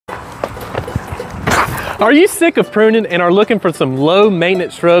Are you sick of pruning and are looking for some low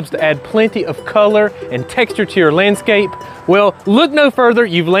maintenance shrubs to add plenty of color and texture to your landscape? Well, look no further,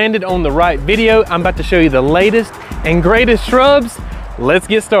 you've landed on the right video. I'm about to show you the latest and greatest shrubs. Let's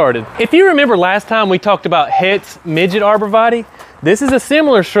get started. If you remember last time we talked about Het's midget arborvitae, this is a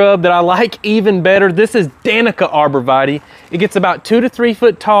similar shrub that I like even better. This is Danica Arborvitae. It gets about 2 to 3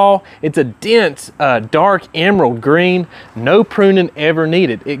 foot tall. It's a dense, dark emerald green. No pruning ever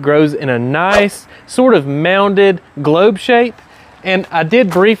needed. It grows in a nice, sort of mounded globe shape. And I did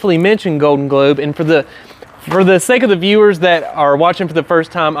briefly mention golden globe, and for the sake of the viewers that are watching for the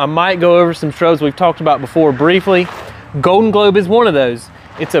first time, I might go over some shrubs we've talked about before briefly. Golden globe is one of those.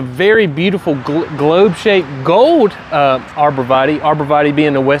 It's a very beautiful globe-shaped gold arborvitae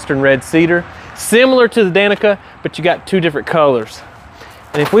being a western red cedar. Similar to the Danica, but you got 2 different colors.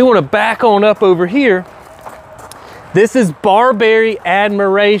 And if we want to back on up over here, this is Barberry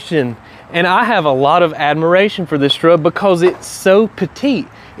Admiration. And I have a lot of admiration for this shrub because it's so petite.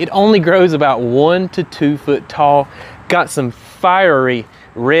 It only grows about 1 to 2 foot tall. Got some fiery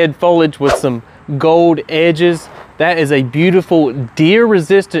red foliage with some gold edges. That is a beautiful deer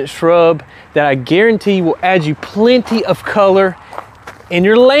resistant shrub that I guarantee will add you plenty of color in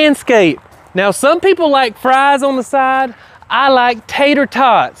your landscape. Now, some people like fries on the side. I like tater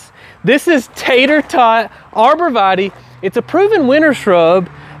tots. This is Tater Tot Arborvitae. It's a proven winter shrub.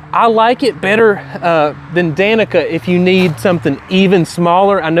 I like it better than Danica if you need something even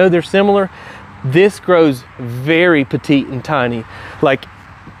smaller. I know they're similar. This grows very petite and tiny. Like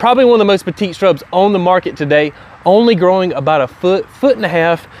probably one of the most petite shrubs on the market today. Only growing about a foot, foot and a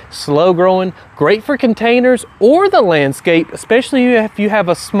half, slow growing, great for containers or the landscape, especially if you have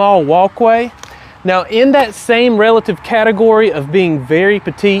a small walkway. Now in that same relative category of being very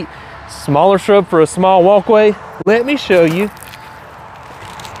petite, smaller shrub for a small walkway, let me show you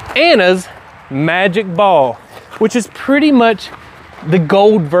Anna's Magic Ball, which is pretty much the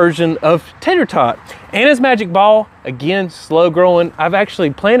gold version of Tater Tot. Anna's Magic Ball, again, slow growing. I've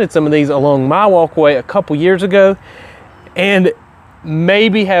actually planted some of these along my walkway a couple years ago and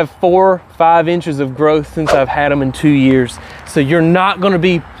maybe have 4 or 5 inches of growth since I've had them in 2 years. So you're not gonna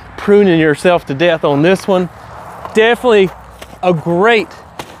be pruning yourself to death on this one. Definitely a great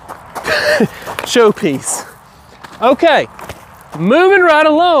showpiece. Okay, moving right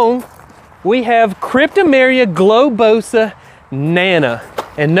along, we have Cryptomeria globosa Nana.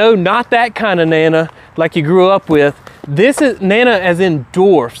 And no, not that kind of Nana like you grew up with. This is Nana as in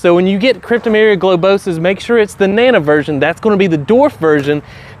dwarf. So when you get Cryptomeria globosas, make sure it's the Nana version. That's going to be the dwarf version.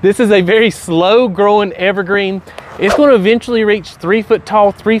 This is a very slow growing evergreen. It's going to eventually reach 3 foot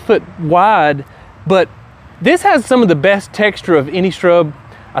tall, 3 foot wide, but this has some of the best texture of any shrub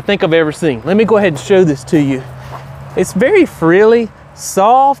I think I've ever seen. Let me go ahead and show this to you. It's very frilly,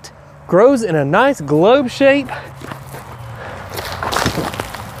 soft, grows in a nice globe shape.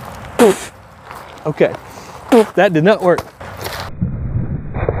 Okay, that did not work.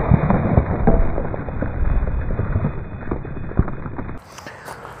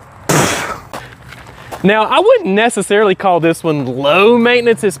 Now, I wouldn't necessarily call this one low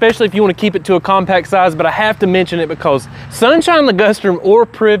maintenance, especially if you want to keep it to a compact size, but I have to mention it because Sunshine Ligustrum or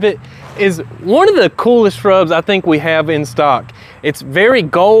Privet is one of the coolest shrubs I think we have in stock. It's very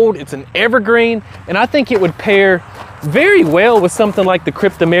gold, it's an evergreen, and I think it would pair very well with something like the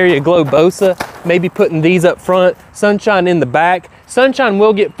Cryptomeria globosa, maybe putting these up front, Sunshine in the back. Sunshine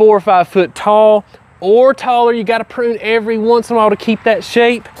will get 4 or 5 foot tall or taller. You got to prune every once in a while to keep that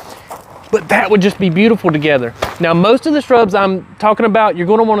shape, but that would just be beautiful together. Now, most of the shrubs I'm talking about, you're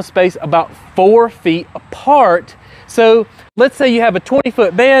going to want to space about 4 feet apart. So let's say you have a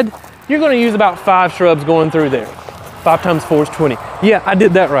 20-foot bed, you're going to use about 5 shrubs going through there. 5 times 4 is 20. Yeah, I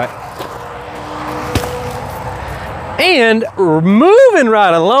did that right. And moving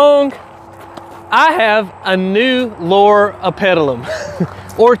right along, I have a new Laura petalum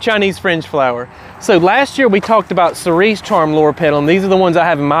or Chinese French flower. So last year we talked about Cerise Charm Laura petalum. These are the ones I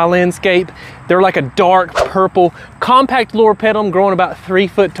have in my landscape. They're like a dark purple, compact Laura petalum growing about 3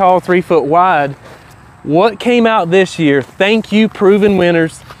 foot tall, 3 foot wide. What came out this year, thank you proven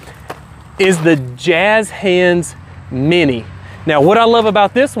winners, is the Jazz Hands Mini. Now what I love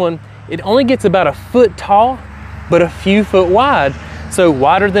about this one, it only gets about a foot tall, but a few foot wide. So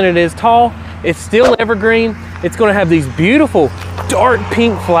wider than it is tall. It's still evergreen. It's gonna have these beautiful dark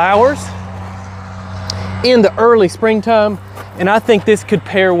pink flowers in the early springtime. And I think this could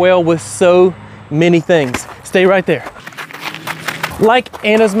pair well with so many things. Stay right there. Like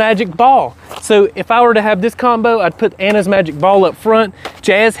Anna's Magic Ball. So if I were to have this combo, I'd put Anna's Magic Ball up front,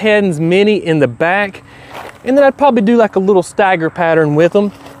 Jazz Hands Mini in the back, and then I'd probably do like a little stagger pattern with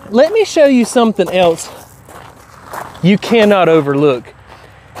them. Let me show you something else you cannot overlook,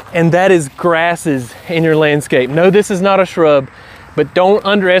 and that is grasses in your landscape. No, this is not a shrub, but don't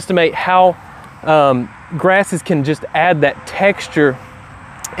underestimate how grasses can just add that texture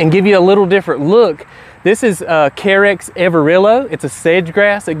and give you a little different look. This is Carex everillo. It's a sedge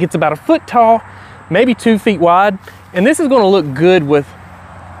grass. It gets about 1 foot tall, maybe 2 feet wide, and this is going to look good with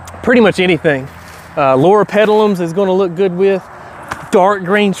pretty much anything. Loropetalums is going to look good with dark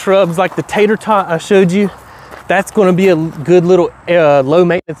green shrubs like the tater tot I showed you. That's going to be a good little low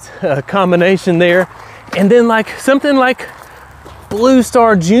maintenance combination there. And then like something like blue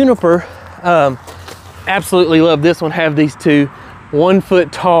star juniper, absolutely love this one. Have these two, 1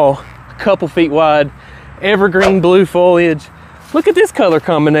 foot tall, a couple feet wide, evergreen blue foliage. Look at this color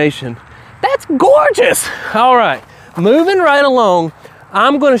combination. That's gorgeous. All right, moving right along,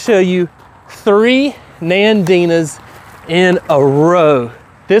 I'm going to show you 3 Nandinas in a row.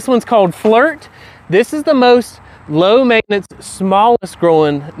 This one's called Flirt. This is the most low maintenance, smallest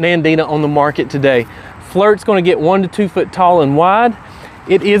growing Nandina on the market today. Flirt's going to get 1 to 2 foot tall and wide.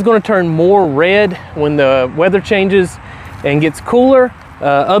 It is going to turn more red when the weather changes and gets cooler.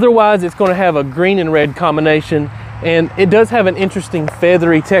 Otherwise, it's going to have a green and red combination, and it does have an interesting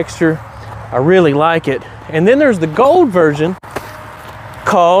feathery texture. I really like it. And then there's the gold version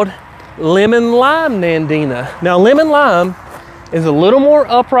called Lemon Lime Nandina. Now, Lemon Lime is a little more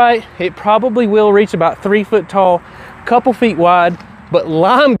upright. It probably will reach about 3 foot tall, couple feet wide, but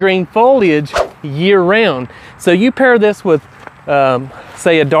lime green foliage year round. So you pair this with,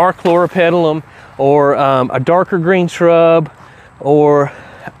 say, a dark Loropetalum or a darker green shrub or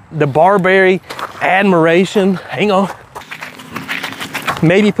the Barberry Admiration. Hang on.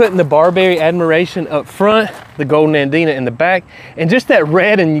 Maybe putting the Barberry Admiration up front, the Golden Nandina in the back, and just that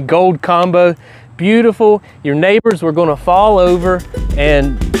red and gold combo, beautiful. Your neighbors were gonna fall over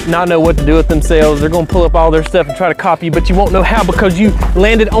and not know what to do with themselves. They're gonna pull up all their stuff and try to copy you, but you won't know how because you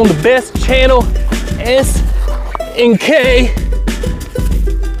landed on the best channel, S&K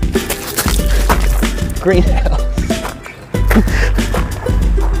Greenhouse.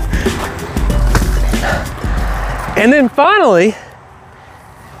 And then finally,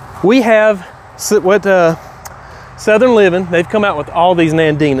 we have what Southern Living. They've come out with all these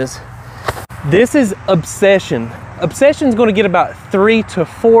Nandinas. This is Obsession. Obsession's going to get about 3 to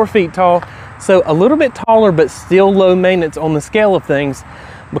 4 feet tall, so a little bit taller, but still low maintenance on the scale of things,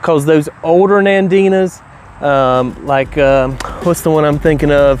 because those older Nandinas, what's the one I'm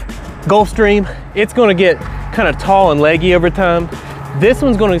thinking of? Gulfstream. It's going to get kind of tall and leggy over time. This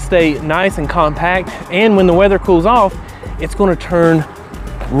one's going to stay nice and compact, and when the weather cools off, it's going to turn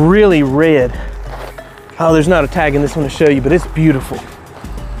really red. Oh, there's not a tag in this one to show you, but it's beautiful.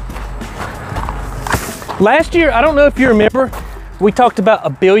 Last year, I don't know if you remember, we talked about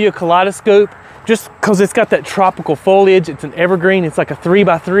Abelia kaleidoscope, just because it's got that tropical foliage. It's an evergreen, it's like a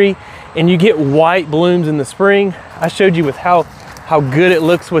 3x3, and you get white blooms in the spring. I showed you with how good it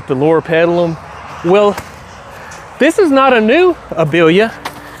looks with the Loropetalum. Well, this is not a new Abelia,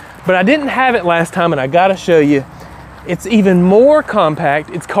 but I didn't have it last time, and I gotta show you. It's even more compact.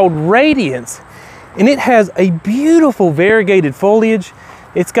 It's called Radiance, and it has a beautiful variegated foliage.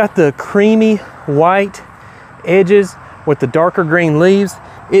 It's got the creamy white edges with the darker green leaves.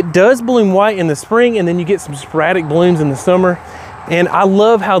 It does bloom white in the spring, and then you get some sporadic blooms in the summer. And I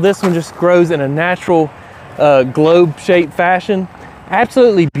love how this one just grows in a natural globe-shaped fashion.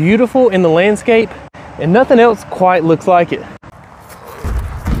 Absolutely beautiful in the landscape, and nothing else quite looks like it.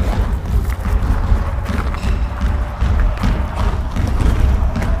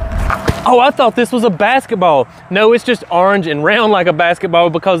 Oh, I thought this was a basketball. No, it's just orange and round like a basketball,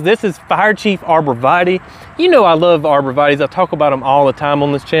 because this is Fire Chief Arborvitae. You know I love arborvitaes. I talk about them all the time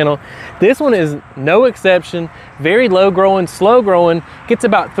on this channel. This one is no exception. Very low growing, slow growing. Gets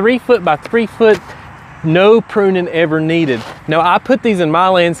about 3 foot by 3 foot. No pruning ever needed. Now, I put these in my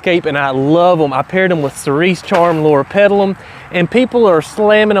landscape and I love them. I paired them with Cerise Charm Loropetalum, and people are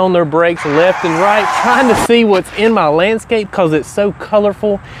slamming on their brakes left and right, trying to see what's in my landscape because it's so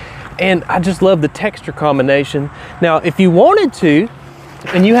colorful. And I just love the texture combination. Now, if you wanted to,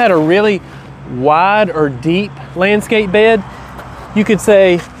 and you had a really wide or deep landscape bed, you could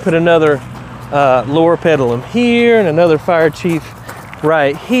say put another Loropetalum here and another Fire Chief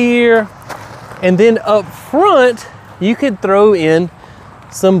right here. And then up front, you could throw in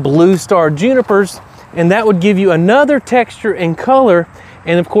some Blue Star junipers, and that would give you another texture and color.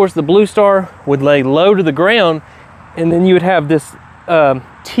 And of course, the Blue Star would lay low to the ground, and then you would have this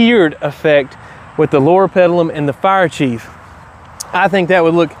tiered effect with the Loropetalum and the Fire Chief. I think that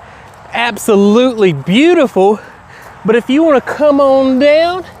would look absolutely beautiful. But if you want to come on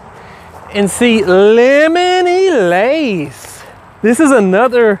down and see lemony lace. This is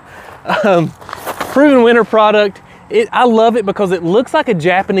another proven winter product. I love it because it looks like a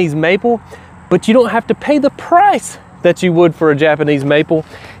Japanese maple, but you don't have to pay the price that you would for a Japanese maple.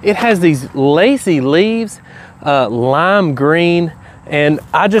 It has these lacy leaves, lime green, and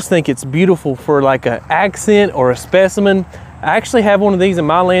I just think it's beautiful for like an accent or a specimen. I actually have one of these in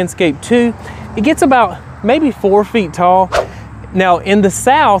my landscape too. It gets about maybe 4 feet tall. Now in the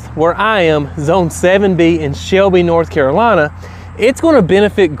south where I am, zone 7B in Shelby, North Carolina, it's going to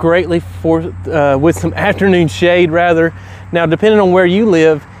benefit greatly with some afternoon shade rather. Now depending on where you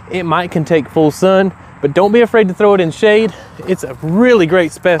live, it might can take full sun, but don't be afraid to throw it in shade. It's a really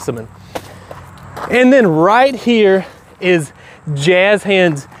great specimen. And then right here is Jazz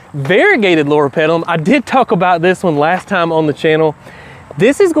Hands variegated loropetalum. I did talk about this one last time on the channel.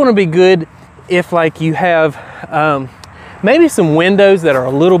 This is going to be good if like you have maybe some windows that are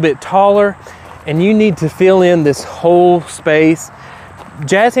a little bit taller and you need to fill in this whole space.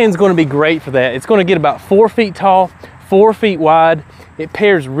 Jazz Hand's going to be great for that. It's going to get about 4 feet tall, 4 feet wide. It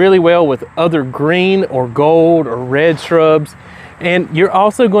pairs really well with other green or gold or red shrubs. And you're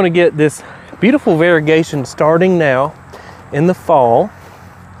also going to get this beautiful variegation starting now in the fall.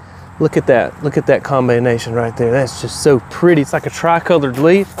 Look at that combination right there. That's just so pretty. It's like a tri-colored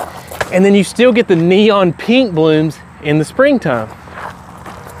leaf. And then you still get the neon pink blooms in the springtime.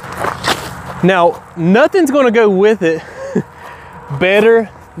 Now, nothing's gonna go with it better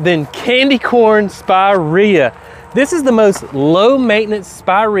than candy corn spirea. This is the most low maintenance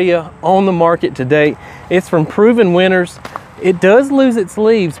spirea on the market to date. It's from Proven Winners. It does lose its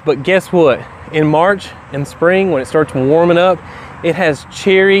leaves, but guess what? In March and spring, when it starts warming up, it has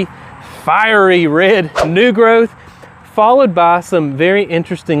cherry, fiery red new growth, followed by some very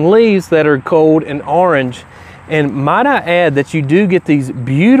interesting leaves that are gold and orange. And might I add that you do get these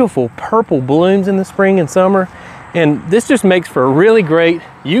beautiful purple blooms in the spring and summer. And this just makes for a really great,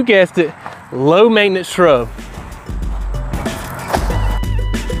 you guessed it, low maintenance shrub.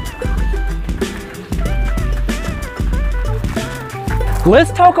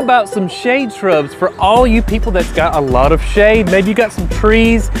 Let's talk about some shade shrubs for all you people that's got a lot of shade. Maybe you got some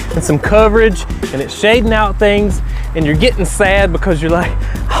trees and some coverage and it's shading out things and you're getting sad because you're like,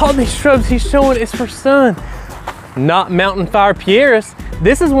 all these shrubs he's showing is for sun. Not Mountain Fire Pieris.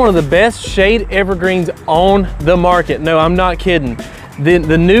 This is one of the best shade evergreens on the market. No, I'm not kidding. The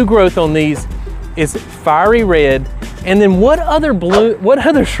new growth on these is fiery red. And then what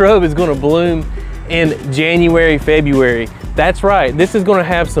other shrub is gonna bloom in January, February? That's right, this is gonna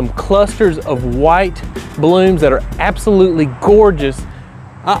have some clusters of white blooms that are absolutely gorgeous.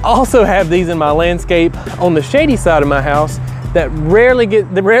 I also have these in my landscape on the shady side of my house that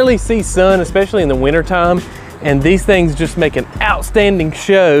rarely see sun, especially in the wintertime. And these things just make an outstanding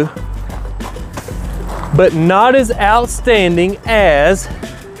show, but not as outstanding as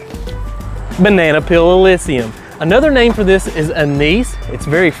banana peel Elysium. Another name for this is anise. It's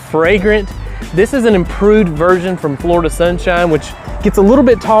very fragrant. This is an improved version from Florida Sunshine, which gets a little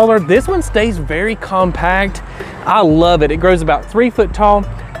bit taller. This one stays very compact. I love it. It grows about 3 foot tall,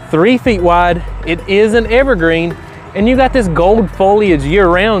 3 feet wide. It is an evergreen, and you got this gold foliage year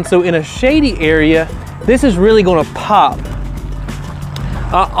round. So in a shady area, this is really gonna pop.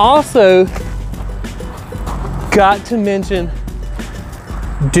 I also got to mention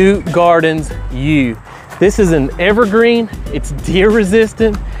Duke Gardens Yew. This is an evergreen. It's deer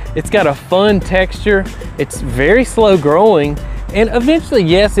resistant. It's got a fun texture. It's very slow growing. And eventually,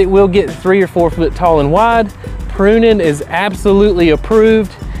 yes, it will get 3 or 4 foot tall and wide. Pruning is absolutely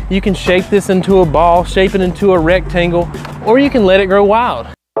approved. You can shape this into a ball, shape it into a rectangle, or you can let it grow wild.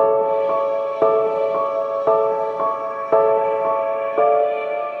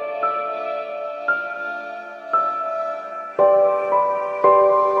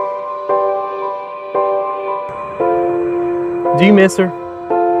 Do you miss her?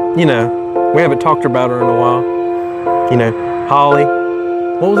 You know, we haven't talked about her in a while. You know, Holly.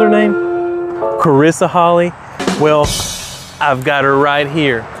 What was her name? Carissa Holly. Well, I've got her right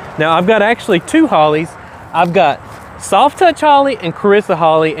here. Now, I've got actually 2 hollies. I've got Soft Touch Holly and Carissa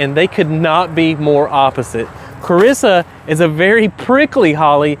Holly, and they could not be more opposite. Carissa is a very prickly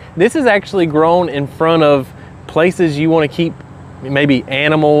holly. This is actually grown in front of places you want to keep maybe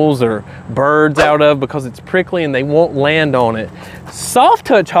animals or birds out of because it's prickly and they won't land on it. Soft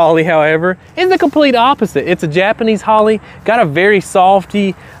Touch Holly, however, is the complete opposite. It's a Japanese holly, got a very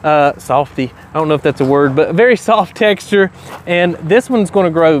softy, I don't know if that's a word, but a very soft texture. And this one's gonna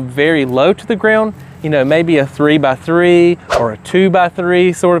grow very low to the ground, you know, maybe a 3x3 or a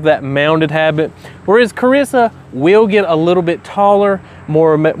 2x3, sort of that mounded habit. Whereas Carissa will get a little bit taller,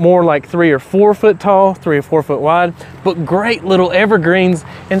 more like 3 or 4 foot tall, 3 or 4 foot wide, but great little evergreens.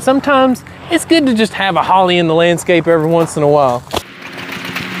 And sometimes it's good to just have a holly in the landscape every once in a while.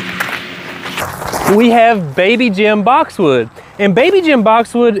 We have baby gem boxwood. And baby gem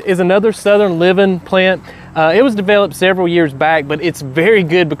boxwood is another southern living plant. It was developed several years back, but it's very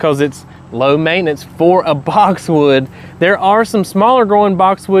good because it's low maintenance for a boxwood. There are some smaller growing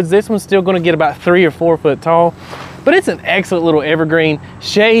boxwoods. This one's still gonna get about 3 or 4 foot tall, but it's an excellent little evergreen,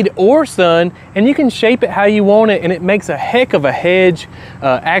 shade or sun, and you can shape it how you want it, and it makes a heck of a hedge,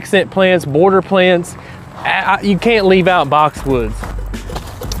 accent plants, border plants. You can't leave out boxwoods.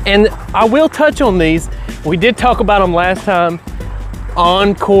 And I will touch on these. We did talk about them last time.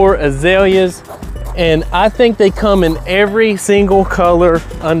 Encore azaleas. And I think they come in every single color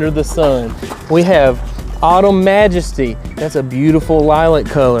under the sun. We have Autumn Majesty. That's a beautiful lilac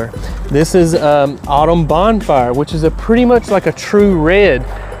color. This is Autumn Bonfire, which is pretty much like a true red.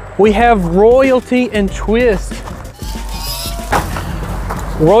 We have Royalty and Twist.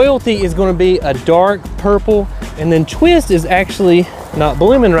 Royalty is going to be a dark purple, and then Twist is actually not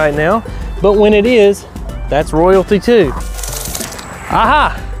blooming right now, but when it is, that's Royalty too.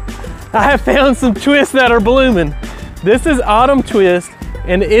 Aha! I have found some twists that are blooming. This is Autumn Twist,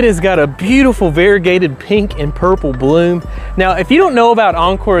 and it has got a beautiful variegated pink and purple bloom. Now, if you don't know about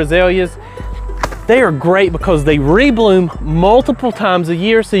Encore azaleas, they are great because they rebloom multiple times a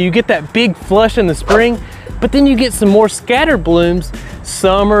year, so you get that big flush in the spring, but then you get some more scattered blooms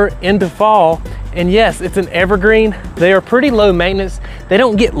summer into fall. And yes, it's an evergreen. They are pretty low maintenance. They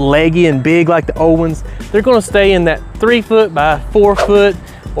don't get leggy and big like the old ones. They're gonna stay in that 3 foot by 4 foot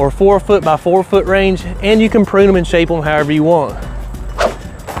or 4 foot by 4 foot range, and you can prune them and shape them however you want.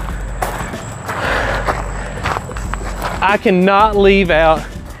 I cannot leave out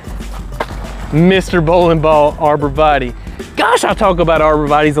Mr. Bowling Ball Arborvitae. Gosh, I talk about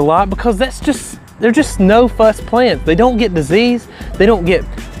arborvitaes a lot because they're just no fuss plants. They don't get disease. They don't get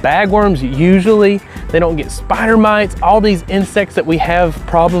bagworms usually. They don't get spider mites, all these insects that we have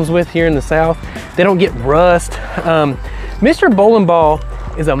problems with here in the South. They don't get rust. Mr. Bowling Ball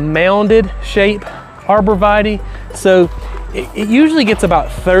is a mounded shape arborvitae, so it usually gets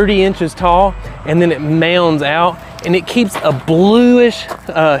about 30 inches tall, and then it mounds out, and it keeps a bluish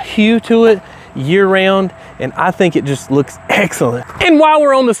hue to it year round, and I think it just looks excellent. And while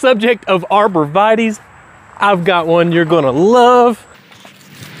we're on the subject of arborvitaes, I've got one you're gonna love.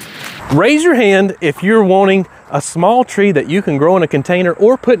 Raise your hand if you're wanting a small tree that you can grow in a container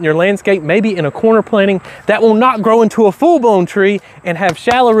or put in your landscape, maybe in a corner planting, that will not grow into a full-blown tree and have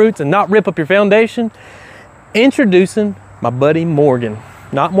shallow roots and not rip up your foundation. Introducing my buddy Morgan,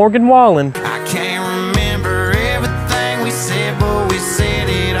 not Morgan Wallen. I can't remember everything we said, but we said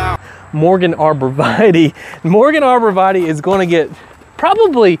it all. Morgan Arborvitae. Morgan Arborvitae is going to get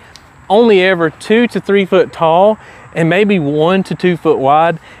probably only ever 2 to 3 foot tall and maybe 1 to 2 foot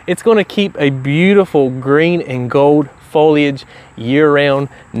wide. It's going to keep a beautiful green and gold foliage year round,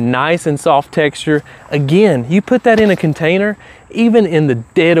 nice and soft texture. Again, you put that in a container, even in the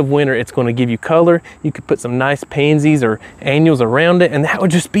dead of winter, it's going to give you color. You could put some nice pansies or annuals around it, and that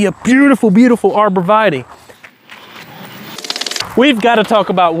would just be a beautiful, beautiful arborvitae. We've got to talk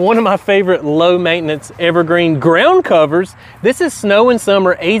about one of my favorite low maintenance evergreen ground covers. This is Snow and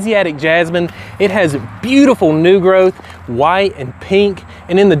Summer Asiatic Jasmine. It has beautiful new growth, white and pink.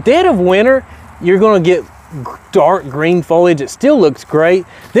 And in the dead of winter, you're going to get dark green foliage. It still looks great.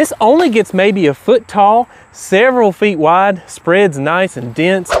 This only gets maybe a foot tall, several feet wide, spreads nice and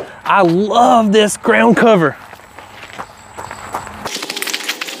dense. I love this ground cover.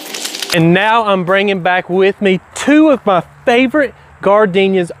 And now I'm bringing back with me 2 of my favorite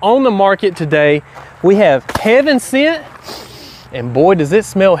gardenias on the market today. We have Heaven Sent, and boy does it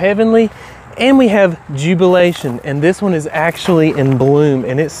smell heavenly. And we have Jubilation, and this one is actually in bloom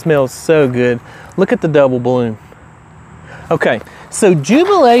and it smells so good. Look at the double bloom. Okay, so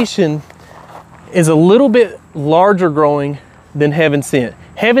Jubilation is a little bit larger growing than Heaven Sent.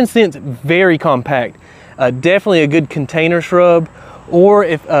 Heaven Sent's very compact, definitely a good container shrub, or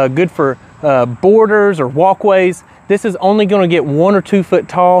if good for borders or walkways. This is only going to get 1 or 2 foot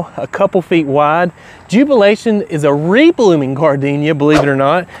tall, a couple feet wide. Jubilation is a reblooming gardenia, believe it or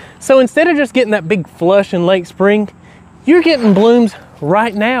not. So instead of just getting that big flush in late spring, you're getting blooms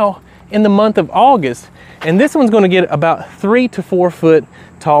right now in the month of August. And this one's going to get about 3 to 4 foot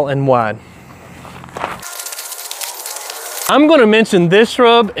tall and wide. I'm going to mention this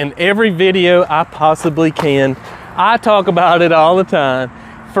shrub in every video I possibly can. I talk about it all the time.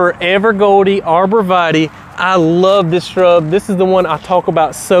 Forever Goldie Arborvitae. I love this shrub. This is the one I talk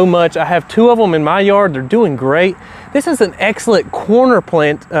about so much. I have 2 of them in my yard. They're doing great. This is an excellent corner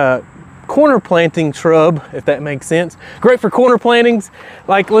planting shrub, if that makes sense. Great for corner plantings.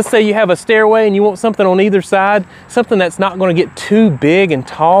 Like, let's say you have a stairway and you want something on either side, something that's not going to get too big and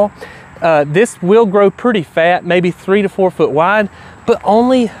tall. This will grow pretty fat, maybe 3 to 4 foot wide, but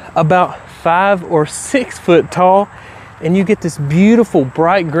only about 5 or 6 foot tall. And you get this beautiful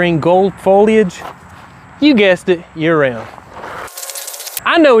bright green gold foliage. You guessed it, year round.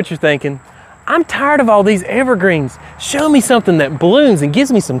 I know what you're thinking. I'm tired of all these evergreens. Show me something that blooms and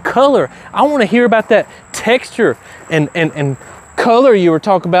gives me some color. I want to hear about that texture and color you were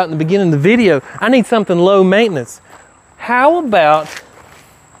talking about in the beginning of the video. I need something low maintenance. How about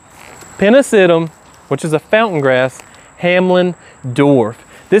Pennisetum, which is a fountain grass, Hamlin dwarf.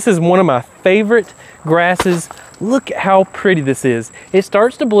 This is one of my favorite grasses. Look at how pretty this is. It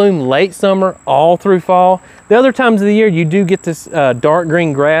starts to bloom late summer all through fall. The other times of the year you do get this dark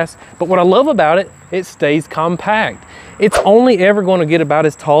green grass, but what I love about it, it stays compact. It's only ever going to get about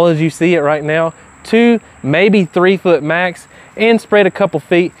as tall as you see it right now, 2, maybe 3 foot max, and spread a couple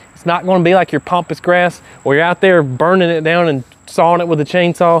feet. It's not going to be like your pampas grass where you're out there burning it down and sawing it with a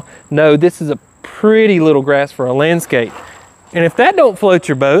chainsaw. No, this is a pretty little grass for a landscape. And if that don't float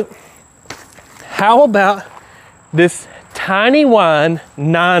your boat, how about this tiny wine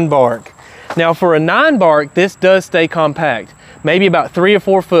 9-bark? Now for a 9-bark, this does stay compact, maybe about 3 or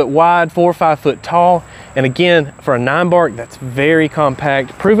 4 foot wide, 4 or 5 foot tall. And again, for a 9-bark, that's very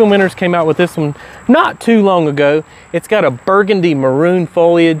compact. Proven Winners came out with this one not too long ago. It's got a burgundy maroon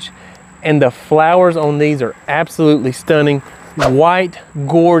foliage, and the flowers on these are absolutely stunning. White,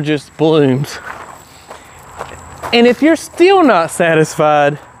 gorgeous blooms. And if you're still not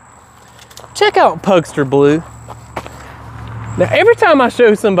satisfied, check out Pugster Blue. Now, every time I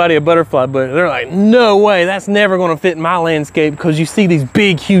show somebody a butterfly bush, they're like, no way, that's never gonna fit in my landscape, because you see these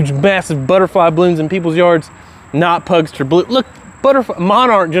big, huge, massive butterfly blooms in people's yards. Not Pugster Blue. Look, butterfly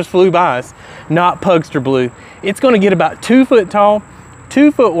monarch just flew by us. Not Pugster Blue. It's gonna get about 2 foot tall,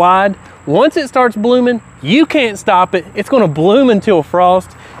 2 foot wide. Once it starts blooming, you can't stop it. It's gonna bloom until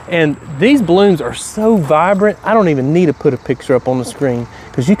frost. And these blooms are so vibrant, I don't even need to put a picture up on the screen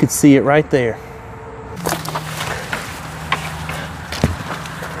because you could see it right there.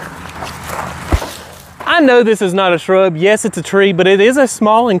 I know this is not a shrub. Yes, it's a tree, but it is a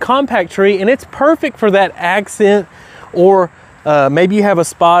small and compact tree, and it's perfect for that accent, or maybe you have a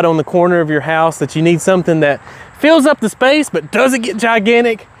spot on the corner of your house that you need something that fills up the space but doesn't get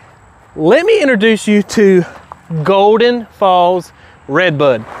gigantic. Let me introduce you to Golden Falls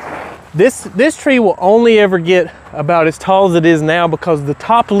Redbud. This tree will only ever get about as tall as it is now because the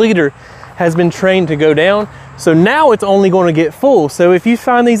top leader has been trained to go down. So now it's only going to get full. So if you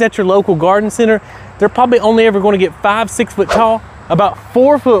find these at your local garden center, they're probably only ever going to get 5, 6 foot tall, about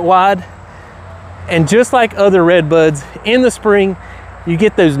 4 foot wide. And just like other redbuds, in the spring, you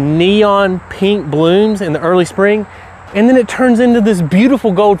get those neon pink blooms in the early spring, and then it turns into this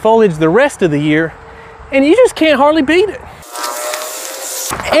beautiful gold foliage the rest of the year, and you just can't hardly beat it.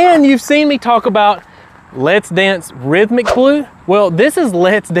 And you've seen me talk about Let's Dance Rhythmic Blue. Well, this is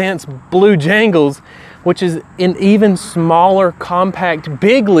Let's Dance Blue Jangles, which is an even smaller, compact,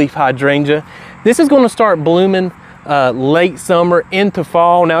 big leaf hydrangea. This is going to start blooming late summer into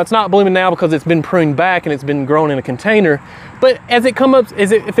fall. Now, it's not blooming now because it's been pruned back and it's been grown in a container. But as it comes up,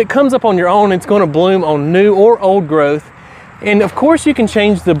 if it comes up on your own, it's going to bloom on new or old growth. And of course, you can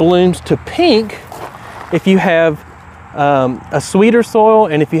change the blooms to pink if you have a sweeter soil,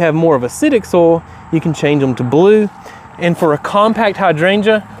 and if you have more of acidic soil, you can change them to blue. And for a compact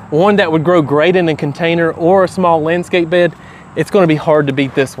hydrangea, one that would grow great in a container or a small landscape bed, it's going to be hard to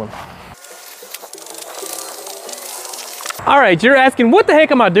beat this one. All right, you're asking, what the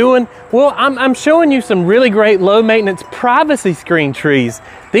heck am I doing? Well, I'm showing you some really great low maintenance privacy screen trees.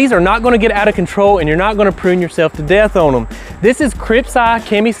 These are not going to get out of control, and you're not going to prune yourself to death on them. This is Cripsii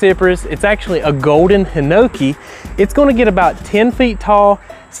chemicypris. It's actually a golden hinoki. It's going to get about 10 feet tall,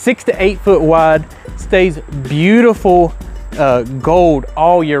 6 to 8 foot wide, stays beautiful gold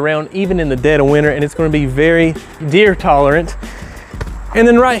all year round, even in the dead of winter, and it's going to be very deer tolerant. And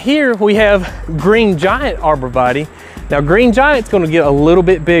then right here we have Green Giant Arborvitae. Now, Green Giant's going to get a little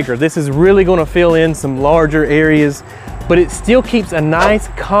bit bigger. This is really going to fill in some larger areas, but it still keeps a nice,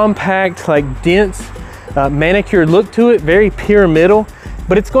 compact, like dense, manicured look to it, very pyramidal.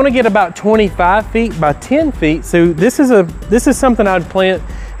 But it's going to get about 25 feet by 10 feet. So this is something I'd plant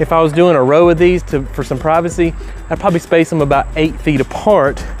if I was doing a row of these for some privacy. I'd probably space them about 8 feet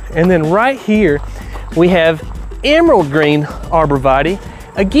apart. And then right here we have Emerald Green Arborvitae.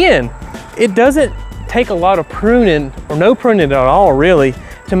 Again, it doesn't take a lot of pruning, or no pruning at all really,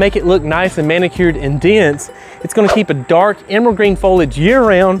 to make it look nice and manicured and dense. It's gonna keep a dark emerald green foliage year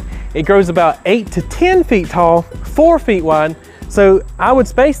round. It grows about 8 to 10 feet tall, 4 feet wide. So I would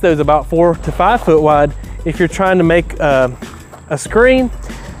space those about 4 to 5 foot wide if you're trying to make a screen.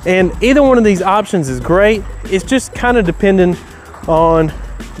 And either one of these options is great. It's just kind of dependent on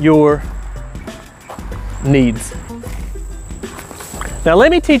your needs. Now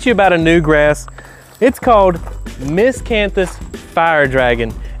let me teach you about a new grass. It's called Miscanthus Fire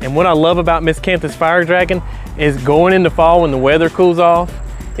Dragon. And what I love about Miscanthus Fire Dragon is going into fall when the weather cools off,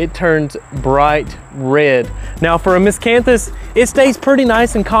 it turns bright red. Now for a Miscanthus, it stays pretty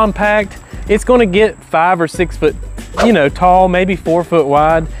nice and compact. It's gonna get 5 or 6 foot, tall, maybe 4 foot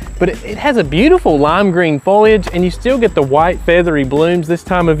wide, but it has a beautiful lime green foliage, and you still get the white feathery blooms this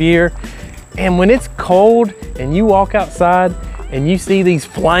time of year. And when it's cold and you walk outside and you see these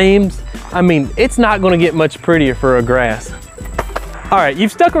flames, I mean, it's not gonna get much prettier for a grass. All right,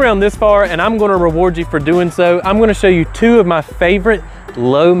 you've stuck around this far, and I'm gonna reward you for doing so. I'm gonna show you 2 of my favorite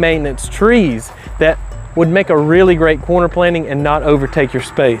low maintenance trees that would make a really great corner planting and not overtake your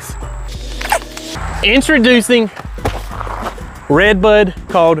space. Introducing redbud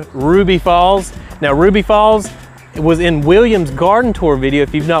called Ruby Falls. Now Ruby Falls was in William's garden tour video.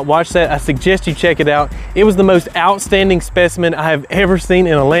 If you've not watched that, I suggest you check it out. It was the most outstanding specimen I have ever seen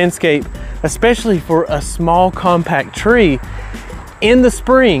in a landscape, especially for a small compact tree. In the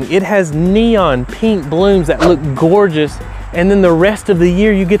spring, it has neon pink blooms that look gorgeous, and then the rest of the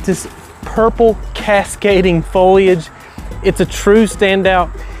year you get this purple cascading foliage. It's a true standout.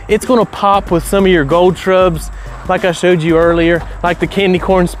 It's gonna pop with some of your gold shrubs like I showed you earlier, like the candy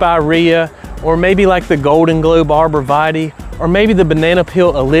corn spirea, or maybe like the golden globe arborvitae, or maybe the banana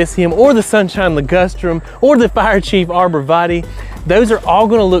peel alyssium, or the sunshine ligustrum, or the fire chief arborvitae. Those are all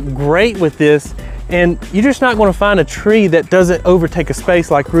gonna look great with this, and you're just not gonna find a tree that doesn't overtake a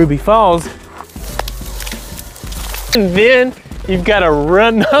space like Ruby Falls. And then you've got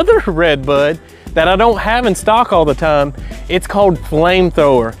another redbud that I don't have in stock all the time. It's called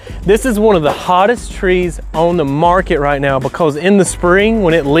Flamethrower. This is one of the hottest trees on the market right now because in the spring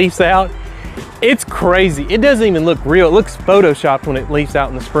when it leaves out, it's crazy. It doesn't even look real. It looks photoshopped when it leaves out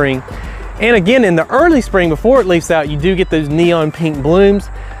in the spring. And again, in the early spring before it leaves out, you do get those neon pink blooms.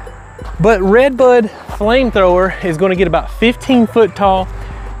 But redbud Flamethrower is gonna get about 15 foot tall,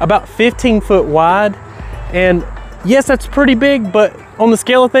 about 15 foot wide. And yes, that's pretty big, but on the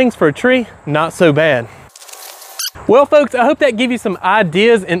scale of things for a tree, not so bad. Well folks, I hope that gave you some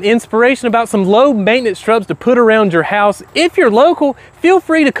ideas and inspiration about some low maintenance shrubs to put around your house. If you're local, feel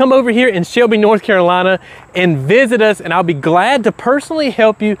free to come over here in Shelby, North Carolina and visit us, and I'll be glad to personally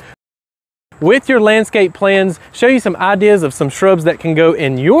help you with your landscape plans, show you some ideas of some shrubs that can go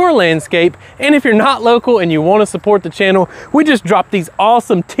in your landscape. And if you're not local and you want to support the channel, we just dropped these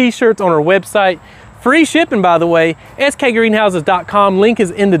awesome t-shirts on our website. Free shipping, by the way. skgreenhouses.com, link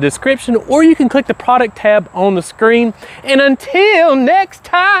is in the description, or you can click the product tab on the screen. And until next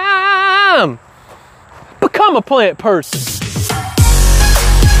time, become a plant person.